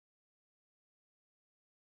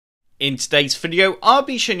In today's video, I'll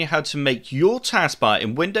be showing you how to make your taskbar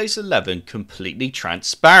in Windows 11 completely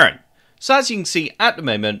transparent. So as you can see at the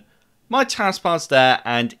moment, my taskbar's there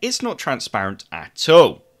and it's not transparent at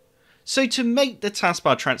all. So to make the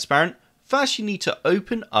taskbar transparent, first you need to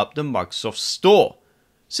open up the Microsoft Store.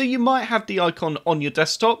 So you might have the icon on your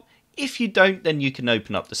desktop. If you don't, then you can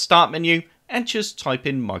open up the Start menu and just type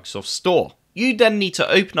in Microsoft Store. You then need to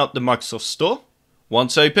open up the Microsoft Store.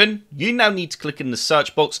 Once open, you now need to click in the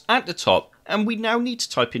search box at the top and we now need to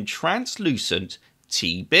type in Translucent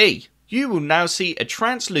TB. You will now see a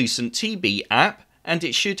Translucent TB app and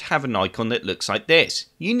it should have an icon that looks like this.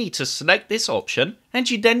 You need to select this option and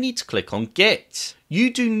you then need to click on Get. You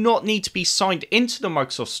do not need to be signed into the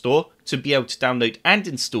Microsoft Store to be able to download and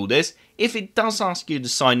install this. If it does ask you to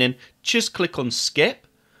sign in, just click on Skip.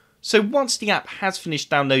 So once the app has finished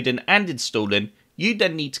downloading and installing, you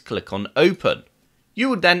then need to click on Open. You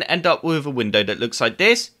will then end up with a window that looks like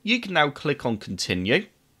this. You can now click on Continue.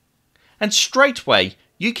 And straight away,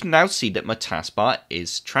 you can now see that my taskbar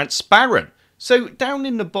is transparent. So down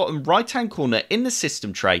in the bottom right hand corner in the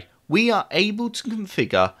system tray, we are able to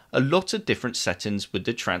configure a lot of different settings with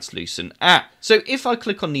the Translucent app. So if I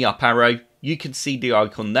click on the up arrow, you can see the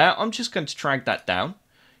icon there. I'm just going to drag that down.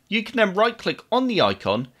 You can then right click on the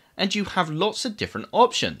icon and you have lots of different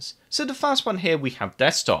options. So the first one here, we have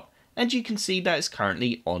desktop. And you can see that it's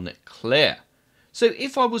currently on clear. So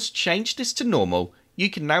if I was to change this to normal, you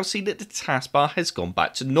can now see that the taskbar has gone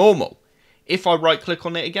back to normal. If I right click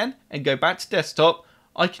on it again and go back to desktop,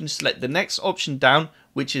 I can select the next option down,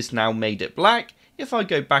 which is now made it black. If I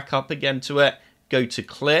go back up again to it, go to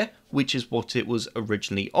clear, which is what it was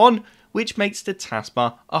originally on, which makes the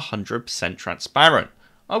taskbar 100% transparent.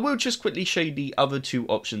 I will just quickly show you the other two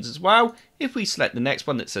options as well. If we select the next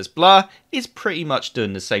one that says blur, it's pretty much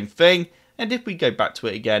doing the same thing. And if we go back to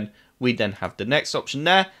it again, we then have the next option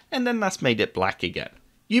there, and then that's made it black again.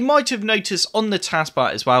 You might have noticed on the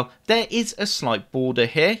taskbar as well, there is a slight border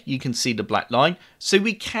here. You can see the black line. So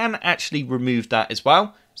we can actually remove that as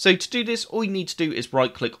well. So to do this, all you need to do is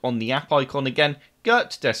right click on the app icon again, go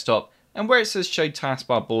up to desktop, and where it says show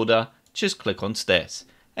taskbar border, just click onto this.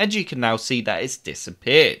 And you can now see that it's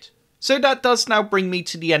disappeared. So that does now bring me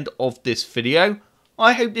to the end of this video.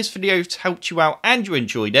 I hope this video has helped you out and you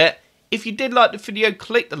enjoyed it. If you did like the video,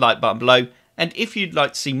 click the like button below. And if you'd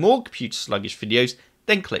like to see more computer sluggish videos,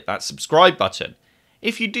 then click that subscribe button.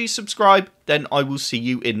 If you do subscribe, then I will see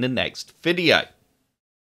you in the next video.